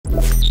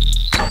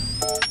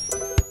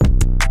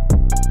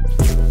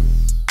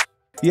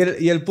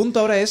Y el punto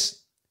ahora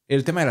es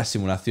el tema de la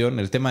simulación,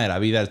 el tema de la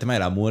vida, el tema de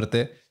la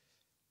muerte.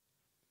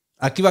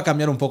 Aquí va a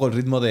cambiar un poco el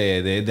ritmo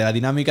de la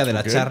dinámica de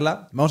la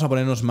charla. Vamos a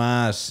ponernos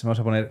más, vamos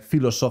a poner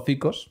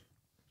filosóficos.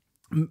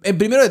 En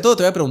primero de todo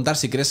te voy a preguntar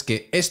si crees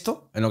que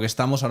esto, en lo que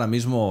estamos ahora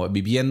mismo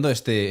viviendo,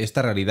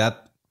 esta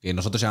realidad que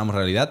nosotros llamamos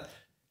realidad,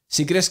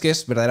 si crees que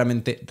es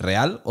verdaderamente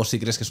real o si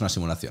crees que es una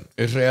simulación.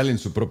 Es real en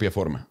su propia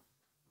forma.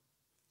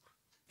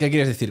 ¿Qué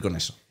quieres decir con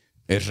eso?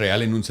 Es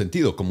real en un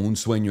sentido, como un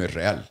sueño es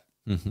real.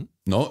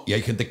 ¿No? Y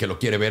hay gente que lo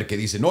quiere ver que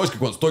dice, no, es que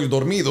cuando estoy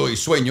dormido y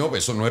sueño,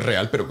 eso no es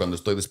real, pero cuando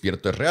estoy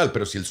despierto es real.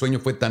 Pero si el sueño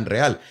fue tan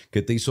real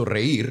que te hizo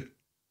reír,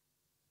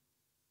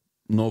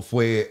 ¿no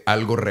fue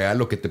algo real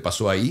lo que te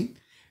pasó ahí?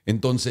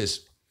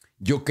 Entonces,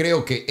 yo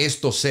creo que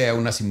esto sea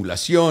una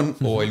simulación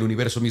o el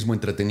universo mismo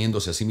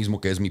entreteniéndose a sí mismo,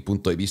 que es mi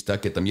punto de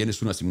vista, que también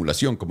es una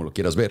simulación, como lo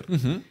quieras ver.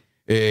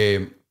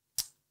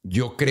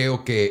 Yo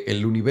creo que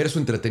el universo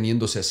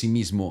entreteniéndose a sí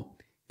mismo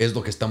es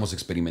lo que estamos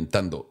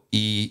experimentando.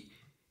 Y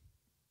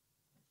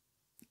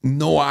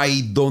no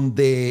hay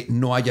donde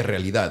no haya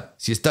realidad.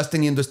 Si estás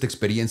teniendo esta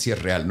experiencia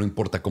real, no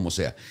importa cómo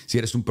sea. Si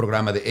eres un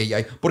programa de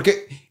AI,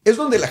 porque es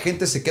donde la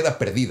gente se queda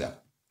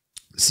perdida.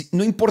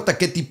 No importa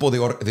qué tipo de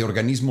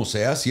organismo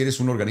sea, si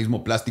eres un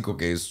organismo plástico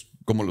que es,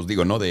 como los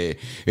digo, ¿no?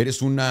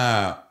 Eres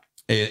una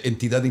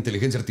entidad de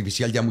inteligencia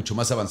artificial ya mucho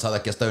más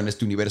avanzada que ha estado en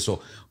este universo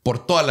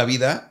por toda la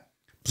vida,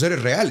 pues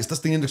eres real,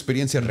 estás teniendo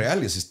experiencias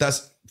reales,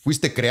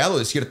 fuiste creado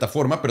de cierta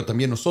forma, pero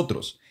también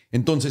nosotros.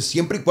 Entonces,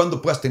 siempre y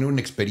cuando puedas tener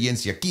una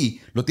experiencia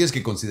aquí, lo tienes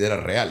que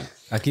considerar real.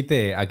 Aquí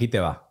te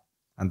va,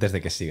 antes de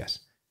que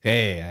sigas.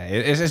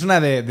 Es una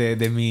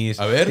de mis,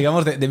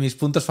 digamos, de mis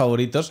puntos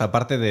favoritos,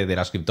 aparte de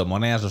las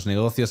criptomonedas, los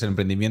negocios, el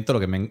emprendimiento. Lo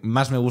que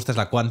más me gusta es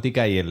la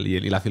cuántica y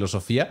la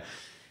filosofía.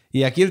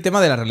 Y aquí el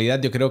tema de la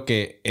realidad yo creo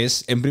que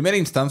es, en primera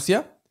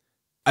instancia,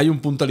 hay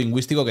un punto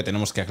lingüístico que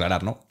tenemos que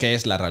aclarar, ¿no? ¿Qué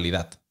es la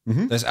realidad?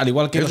 Entonces, al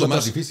igual que es nosotros, lo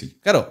más difícil.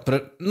 Claro,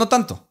 pero no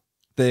tanto.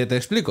 Te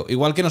explico.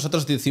 Igual que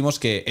nosotros decimos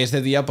que es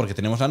de día porque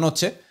tenemos la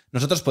noche,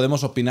 nosotros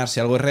podemos opinar si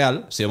algo es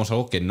real, si vemos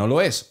algo que no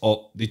lo es.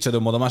 O, dicho de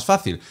un modo más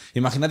fácil,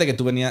 imagínate que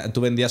tú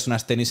vendías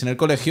unas tenis en el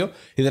colegio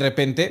y de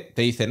repente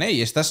te dicen,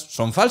 hey, estas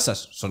son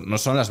falsas, no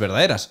son las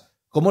verdaderas.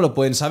 ¿Cómo lo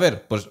pueden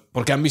saber? Pues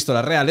porque han visto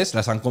las reales,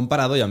 las han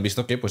comparado y han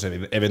visto que pues,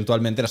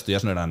 eventualmente las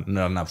tuyas no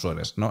eran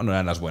absurdas, ¿no? No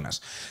eran las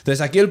buenas.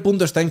 Entonces aquí el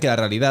punto está en que la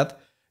realidad,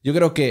 yo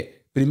creo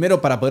que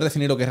primero para poder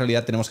definir lo que es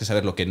realidad tenemos que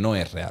saber lo que no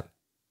es real.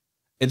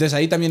 Entonces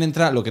ahí también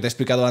entra lo que te he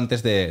explicado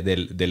antes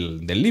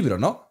del libro,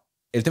 ¿no?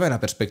 El tema de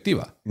la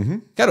perspectiva.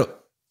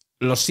 Claro,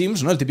 los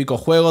Sims, ¿no? El típico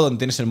juego donde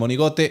tienes el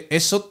monigote,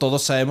 eso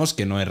todos sabemos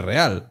que no es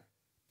real.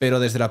 Pero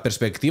desde la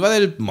perspectiva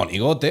del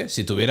monigote,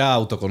 si tuviera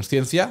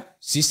autoconsciencia,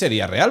 sí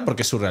sería real,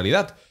 porque es su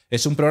realidad.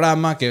 Es un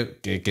programa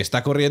que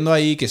está corriendo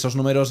ahí, que esos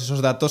números,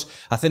 esos datos,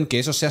 hacen que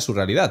eso sea su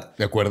realidad.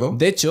 ¿De acuerdo?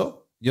 De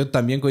hecho, yo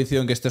también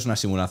coincido en que esto es una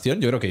simulación.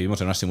 Yo creo que vivimos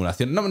en una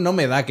simulación. No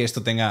me da que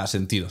esto tenga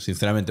sentido,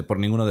 sinceramente, por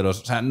ninguno de los...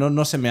 O sea,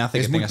 no se me hace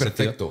que tenga sentido. Es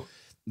muy perfecto.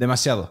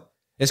 Demasiado.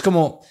 Es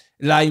como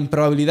la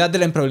improbabilidad de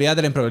la improbabilidad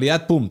de la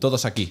improbabilidad, ¡pum!,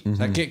 todos aquí. O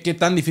sea, ¿qué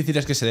tan difícil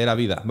es que se dé la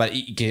vida? Vale,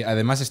 y que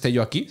además esté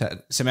yo aquí, o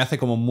sea, se me hace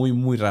como muy,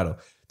 muy raro.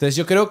 Entonces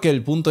yo creo que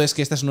el punto es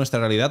que esta es nuestra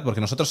realidad,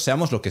 porque nosotros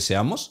seamos lo que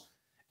seamos,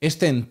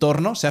 este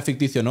entorno, sea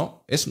ficticio o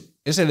no, es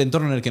el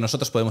entorno en el que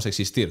nosotros podemos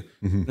existir.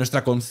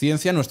 Nuestra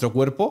conciencia, nuestro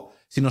cuerpo,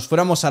 si nos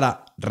fuéramos a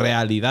la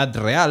realidad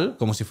real,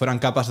 como si fueran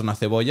capas de una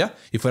cebolla,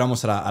 y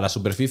fuéramos a la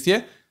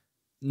superficie,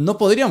 no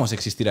podríamos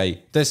existir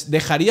ahí. Entonces,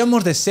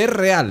 dejaríamos de ser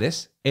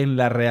reales en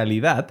la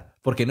realidad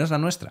porque no es la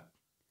nuestra.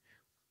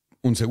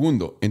 Un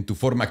segundo, en tu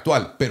forma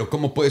actual, pero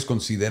 ¿cómo puedes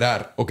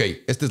considerar? Ok,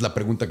 esta es la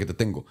pregunta que te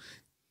tengo.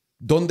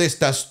 ¿Dónde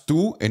estás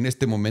tú en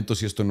este momento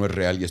si esto no es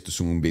real y esto es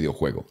un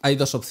videojuego? Hay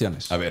dos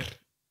opciones. A ver.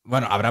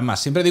 Bueno, habrá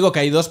más. Siempre digo que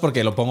hay dos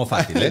porque lo pongo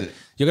fácil, ¿eh?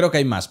 Yo creo que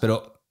hay más,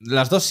 pero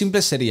las dos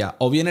simples sería,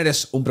 o bien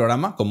eres un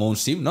programa, como un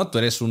sim, ¿no? Tú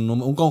eres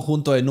un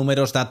conjunto de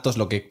números, datos,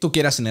 lo que tú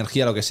quieras,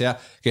 energía, lo que sea,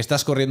 que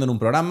estás corriendo en un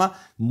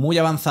programa muy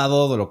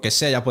avanzado, de lo que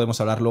sea, ya podemos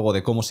hablar luego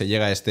de cómo se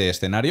llega a este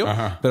escenario,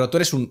 pero tú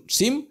eres un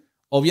sim,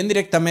 o bien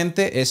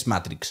directamente es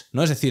Matrix,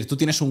 ¿no? Es decir, tú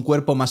tienes un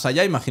cuerpo más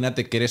allá,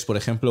 imagínate que eres, por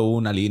ejemplo,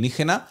 un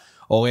alienígena,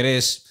 o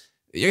eres...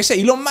 Yo qué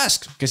sé, Elon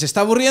Musk, que se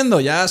está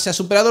aburriendo, ya se ha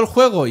superado el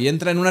juego y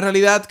entra en una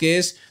realidad que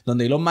es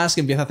donde Elon Musk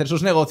empieza a hacer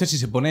sus negocios y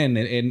se pone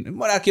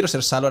bueno, ahora quiero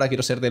ser Salo, ahora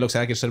quiero ser Deluxe,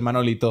 ahora quiero ser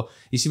Manolito,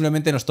 y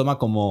simplemente nos toma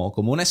como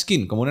una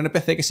skin, como un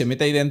NPC que se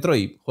mete ahí dentro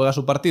y juega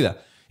su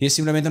partida. Y es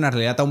simplemente una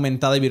realidad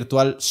aumentada y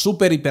virtual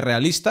súper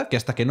hiperrealista que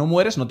hasta que no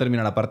mueres no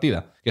termina la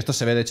partida. Que esto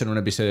se ve de hecho en un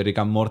episodio de Rick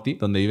and Morty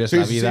donde vives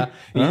la vida.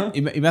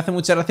 Y me hace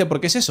mucha gracia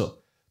porque es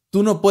eso.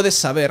 Tú no puedes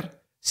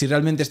saber si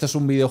realmente esto es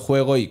un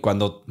videojuego y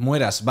cuando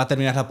mueras va a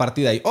terminar la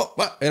partida y ¡oh!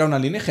 Era una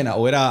alienígena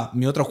o era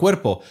mi otro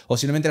cuerpo, o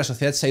simplemente la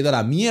sociedad se ha ido a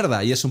la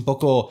mierda y es un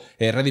poco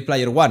Ready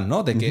Player One,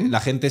 ¿no? De que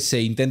la gente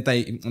se intenta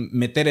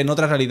meter en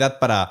otra realidad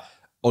para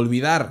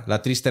olvidar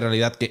la triste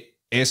realidad que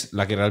es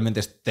la que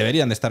realmente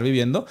deberían de estar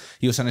viviendo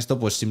y usan esto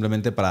pues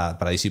simplemente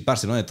para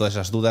disiparse, ¿no? De todas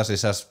esas dudas,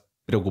 esas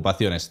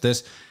preocupaciones.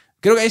 Entonces,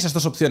 creo que hay esas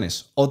dos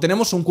opciones. O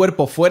tenemos un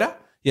cuerpo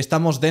fuera y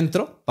estamos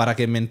dentro para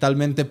que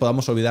mentalmente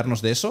podamos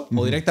olvidarnos de eso,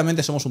 o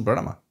directamente somos un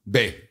programa.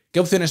 Ve. ¿Qué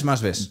opciones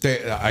más ves?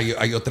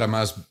 Hay otra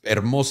más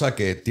hermosa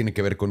que tiene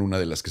que ver con una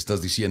de las que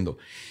estás diciendo.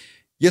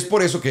 Y es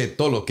por eso que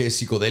todo lo que es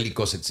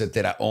psicodélicos,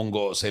 etcétera,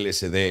 hongos,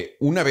 LSD,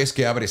 una vez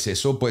que abres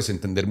eso, puedes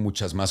entender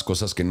muchas más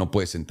cosas que no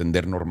puedes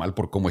entender normal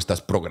por cómo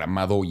estás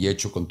programado y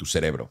hecho con tu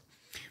cerebro.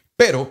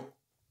 Pero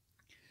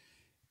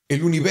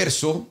el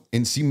universo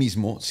en sí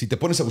mismo, si te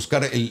pones a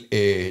buscar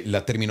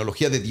la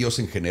terminología de Dios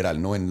en general,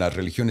 ¿no? En las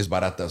religiones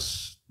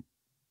baratas,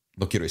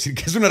 no quiero decir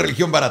que es una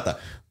religión barata,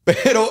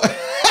 pero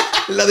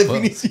la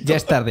definición... Ya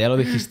es tarde, ya lo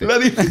dijiste.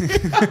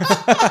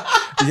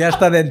 Ya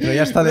está dentro,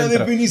 ya está dentro.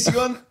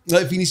 La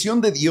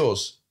definición de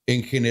Dios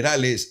en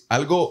general es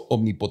algo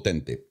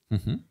omnipotente,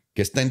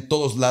 que está en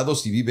todos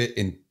lados y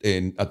vive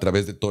a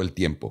través de todo el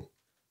tiempo.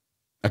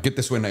 ¿A qué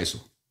te suena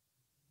eso?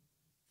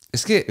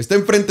 Es que está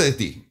enfrente de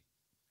ti.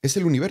 Es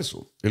el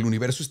universo. El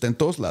universo está en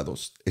todos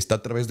lados, está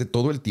a través de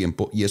todo el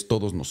tiempo y es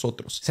todos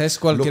nosotros. ¿Sabes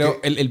cuál creo?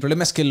 El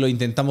problema es que lo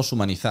intentamos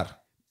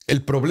humanizar.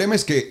 El problema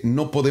es que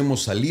no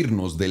podemos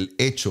salirnos del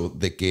hecho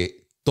de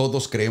que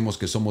todos creemos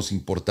que somos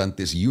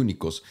importantes y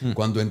únicos,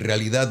 cuando en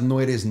realidad no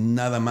eres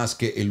nada más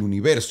que el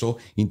universo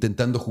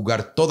intentando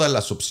jugar todas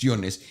las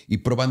opciones y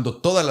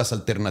probando todas las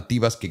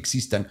alternativas que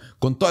existan,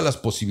 con todas las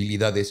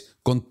posibilidades,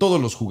 con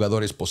todos los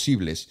jugadores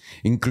posibles,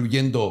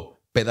 incluyendo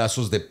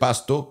pedazos de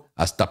pasto,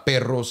 hasta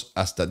perros,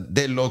 hasta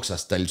deluxe,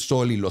 hasta el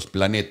sol y los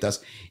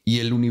planetas, y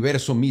el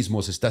universo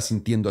mismo se está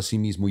sintiendo a sí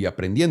mismo y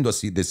aprendiendo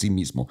así de sí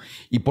mismo.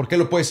 ¿Y por qué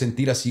lo puedes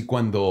sentir así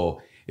cuando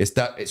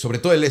está, sobre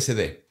todo el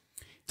SD?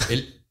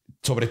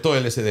 Sobre todo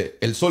el SD,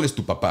 el sol es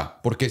tu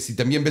papá, porque si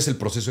también ves el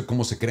proceso de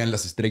cómo se crean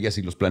las estrellas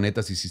y los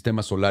planetas y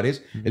sistemas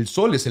solares, el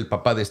sol es el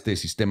papá de este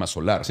sistema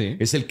solar, sí.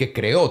 Es el que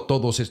creó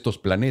todos estos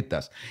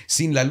planetas.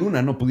 Sin la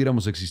luna no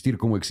pudiéramos existir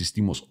como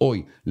existimos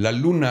hoy. La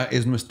luna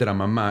es nuestra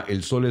mamá,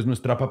 el sol es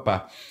nuestra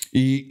papá,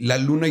 y la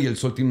luna y el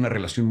sol tienen una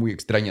relación muy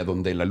extraña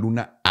donde la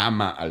luna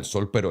ama al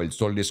sol, pero el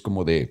sol es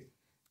como de,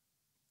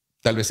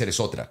 tal vez eres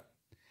otra.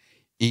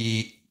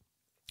 Y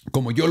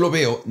como yo lo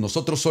veo,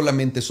 nosotros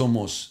solamente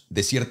somos,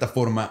 de cierta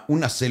forma,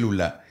 una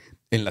célula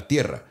en la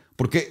Tierra.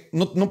 Porque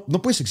no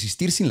puedes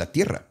existir sin la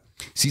Tierra.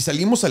 Si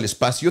salimos al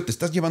espacio, te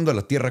estás llevando a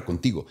la Tierra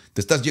contigo.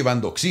 Te estás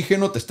llevando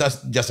oxígeno,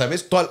 ya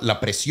sabes, toda la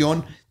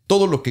presión,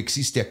 todo lo que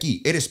existe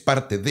aquí. Eres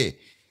parte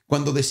de.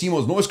 Cuando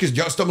decimos, no, es que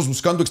ya estamos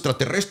buscando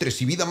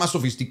extraterrestres y vida más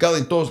sofisticada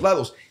en todos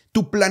lados.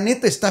 Tu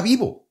planeta está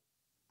vivo.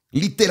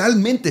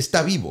 Literalmente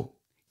está vivo.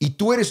 Y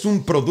tú eres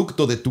un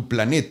producto de tu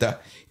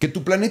planeta, que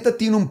tu planeta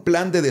tiene un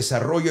plan de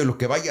desarrollo de lo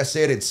que vaya a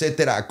hacer,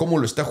 etcétera, a cómo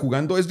lo está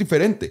jugando, es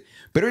diferente.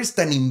 Pero eres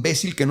tan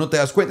imbécil que no te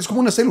das cuenta. Es como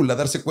una célula,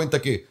 darse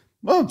cuenta que,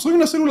 soy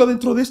una célula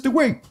dentro de este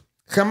güey.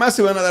 Jamás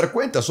se van a dar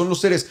cuenta. Son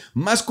los seres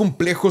más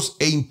complejos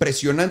e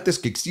impresionantes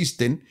que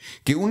existen,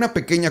 que una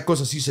pequeña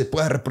cosa así se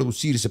pueda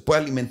reproducir, se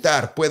pueda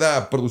alimentar,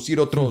 pueda producir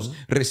otros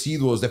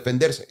residuos,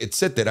 defenderse,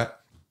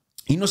 etcétera,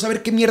 y no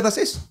saber qué mierdas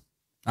es.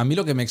 A mí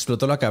lo que me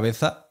explotó la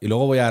cabeza, y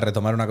luego voy a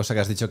retomar una cosa que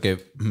has dicho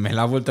que me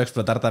la ha vuelto a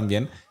explotar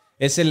también,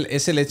 es el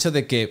hecho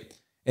de que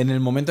en el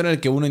momento en el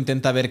que uno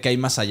intenta ver qué hay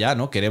más allá,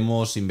 ¿no?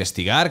 Queremos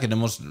investigar,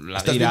 queremos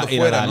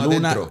ir a la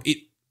luna. Adentro.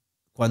 Y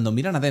cuando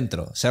miran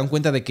adentro, se dan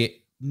cuenta de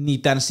que ni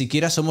tan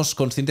siquiera somos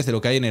conscientes de lo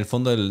que hay en el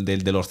fondo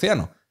del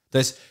océano.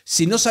 Entonces,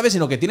 si no sabes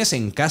en lo que tienes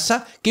en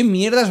casa, ¿qué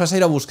mierdas vas a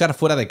ir a buscar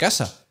fuera de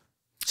casa?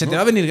 Se te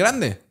va a venir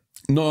grande.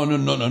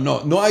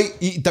 No hay,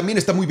 y también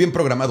está muy bien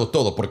programado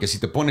todo, porque si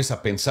te pones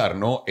a pensar,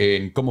 ¿no?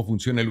 En cómo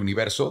funciona el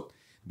universo,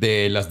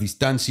 de las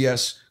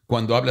distancias,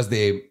 cuando hablas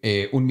de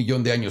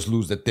 1.000.000 de años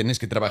luz, de tienes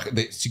que trabajar,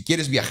 si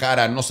quieres viajar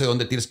a no sé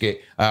dónde tienes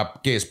que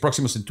es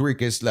Próximo Centauri,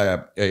 que es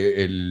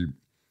el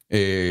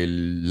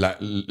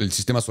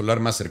sistema solar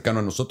más cercano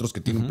a nosotros,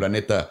 que tiene un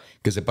planeta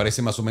que se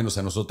parece más o menos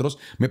a nosotros,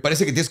 me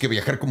parece que tienes que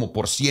viajar como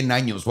por 100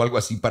 años o algo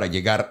así para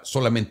llegar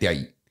solamente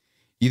ahí.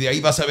 Y de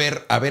ahí vas a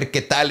ver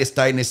qué tal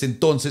está en ese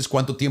entonces,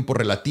 cuánto tiempo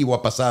relativo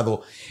ha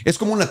pasado. Es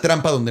como una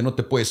trampa donde no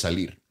te puedes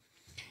salir.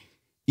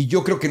 Y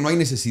yo creo que no hay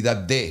necesidad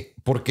de,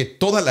 porque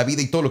toda la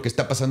vida y todo lo que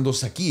está pasando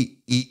es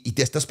aquí y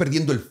te estás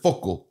perdiendo el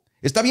foco.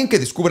 Está bien que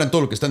descubran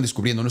todo lo que están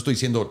descubriendo. No estoy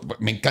diciendo,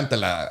 me encanta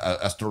la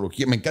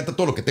astrología, me encanta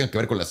todo lo que tenga que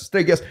ver con las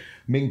estrellas,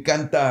 me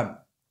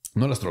encanta...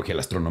 No la astrología,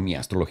 la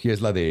astronomía. Astrología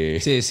es la de...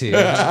 Sí.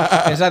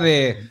 Esa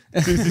de...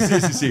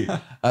 Sí.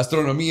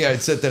 Astronomía,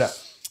 etcétera.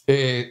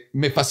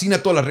 Me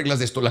fascina todas las reglas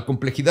de esto. La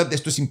complejidad de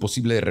esto es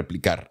imposible de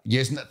replicar. Y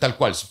es tal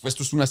cual. Si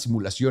esto es una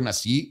simulación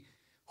así,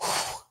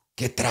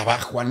 qué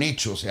trabajo han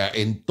hecho. O sea,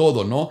 en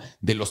todo, ¿no?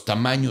 De los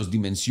tamaños,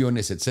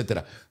 dimensiones,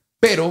 etcétera.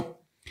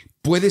 Pero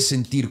puedes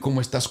sentir cómo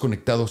estás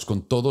conectados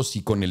con todos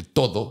y con el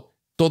todo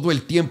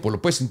el tiempo.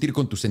 Lo puedes sentir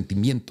con tus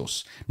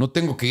sentimientos. No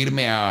tengo que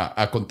irme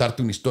a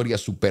contarte una historia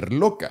súper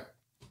loca.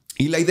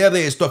 Y la idea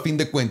de esto, a fin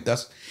de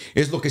cuentas,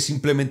 es lo que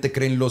simplemente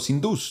creen los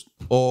hindús,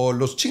 o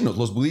los chinos,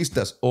 los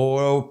budistas,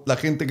 o la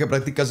gente que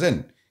practica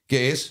Zen,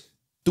 que es,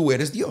 tú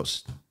eres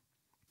Dios,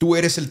 tú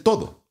eres el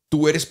todo,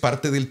 tú eres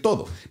parte del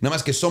todo. Nada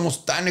más que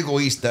somos tan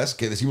egoístas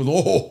que decimos,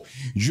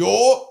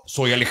 yo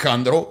soy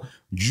Alejandro,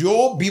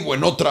 yo vivo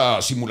en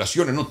otra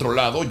simulación, en otro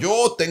lado,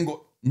 yo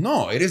tengo...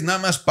 No, eres nada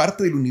más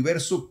parte del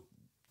universo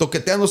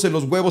toqueteándose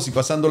los huevos y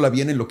pasándola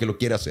bien en lo que lo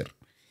quiere hacer.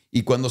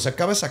 Y cuando se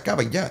acaba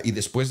y ya. Y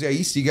después de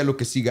ahí siga lo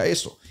que siga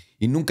eso.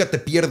 Y nunca te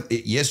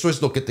pierdes. Y eso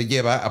es lo que te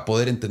lleva a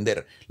poder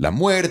entender la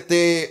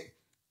muerte,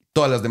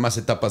 todas las demás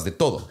etapas de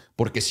todo.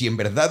 Porque si en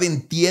verdad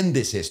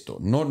entiendes esto,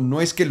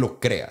 no es que lo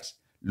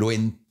creas, lo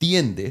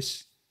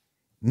entiendes,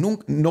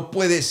 no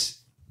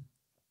puedes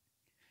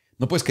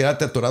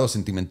quedarte atorado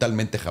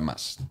sentimentalmente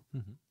jamás.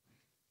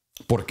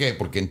 ¿Por qué?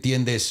 Porque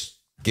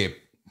entiendes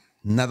que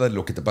nada de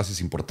lo que te pasa es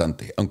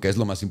importante, aunque es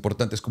lo más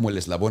importante. Es como el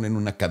eslabón en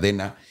una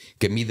cadena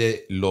que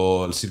mide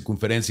la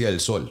circunferencia del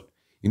Sol.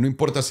 Y no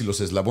importa si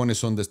los eslabones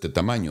son de este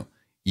tamaño,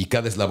 y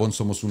cada eslabón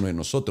somos uno de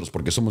nosotros,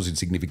 porque somos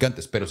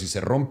insignificantes, pero si se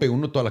rompe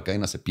uno, toda la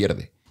cadena se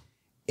pierde.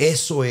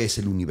 Eso es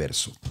el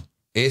universo.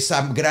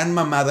 Esa gran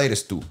mamada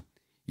eres tú.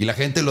 Y la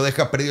gente lo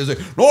deja perdido.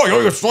 No,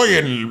 yo estoy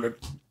en el...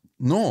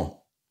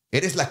 No,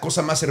 eres la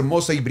cosa más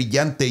hermosa y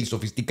brillante y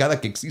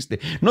sofisticada que existe.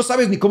 No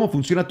sabes ni cómo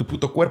funciona tu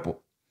puto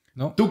cuerpo.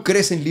 ¿No? ¿Tú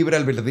crees en libre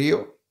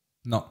albedrío?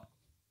 No.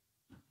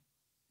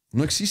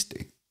 No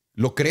existe.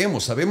 Lo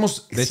creemos,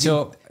 sabemos. De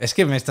hecho, es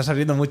que me estás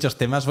abriendo muchos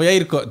temas.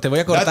 Te voy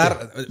a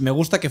cortar. Date. Me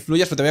gusta que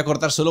fluyas, pero te voy a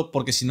cortar solo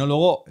porque si no,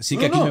 luego sí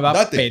que aquí me va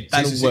date. a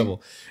petar Sí, un sí, huevo.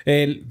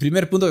 El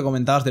primer punto que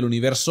comentabas del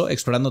universo,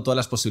 explorando todas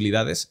las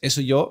posibilidades,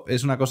 eso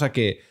es una cosa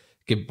que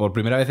por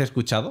primera vez he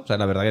escuchado. O sea,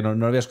 la verdad que no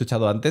lo había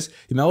escuchado antes.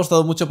 Y me ha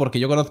gustado mucho porque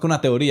yo conozco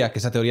una teoría, que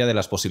es la teoría de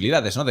las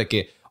posibilidades, ¿no? De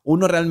que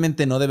uno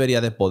realmente no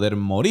debería de poder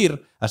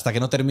morir hasta que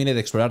no termine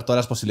de explorar todas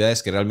las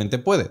posibilidades que realmente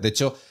puede. De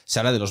hecho, se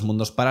habla de los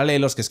mundos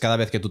paralelos, que es cada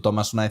vez que tú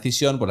tomas una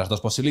decisión, pues las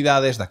dos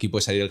posibilidades, de aquí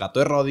puede salir el gato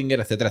de Rödinger,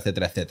 etcétera,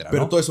 etcétera, etcétera, ¿no?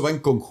 Pero todo eso va en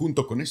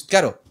conjunto con esto.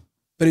 Claro,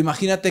 pero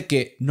imagínate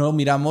que no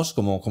miramos,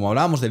 como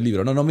hablábamos del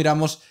libro, no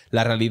miramos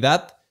la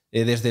realidad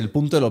desde el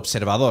punto del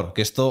observador,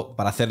 que esto,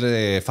 para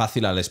hacerle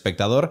fácil al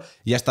espectador,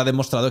 ya está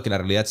demostrado que la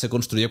realidad se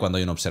construye cuando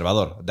hay un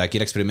observador. De aquí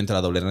el experimento de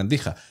la doble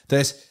rendija.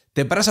 Entonces,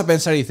 te paras a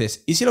pensar y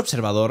dices, ¿y si el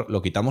observador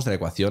lo quitamos de la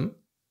ecuación?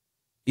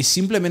 Y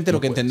simplemente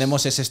lo que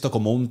entendemos es esto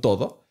como un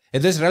todo.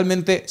 Entonces,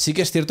 realmente sí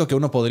que es cierto que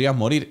uno podría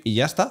morir y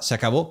ya está, se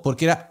acabó,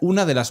 porque era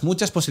una de las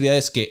muchas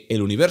posibilidades que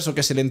el universo,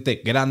 que es el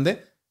ente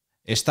grande,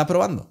 está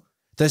probando.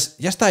 Entonces,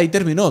 ya está, ahí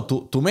terminó.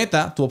 Tu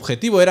meta, tu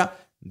objetivo era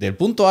del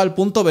punto A al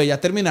punto B, ya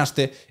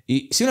terminaste,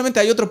 y simplemente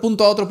hay otro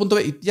punto A, otro punto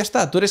B, y ya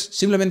está, tú eres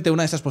simplemente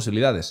una de esas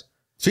posibilidades.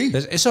 Sí.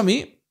 Entonces, eso a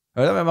mí,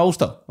 la verdad, me ha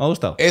gustado, me ha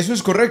gustado. Eso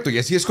es correcto, y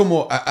así es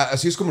como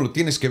lo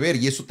tienes que ver,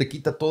 y eso te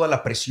quita toda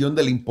la presión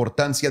de la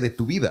importancia de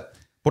tu vida,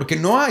 porque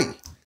no hay.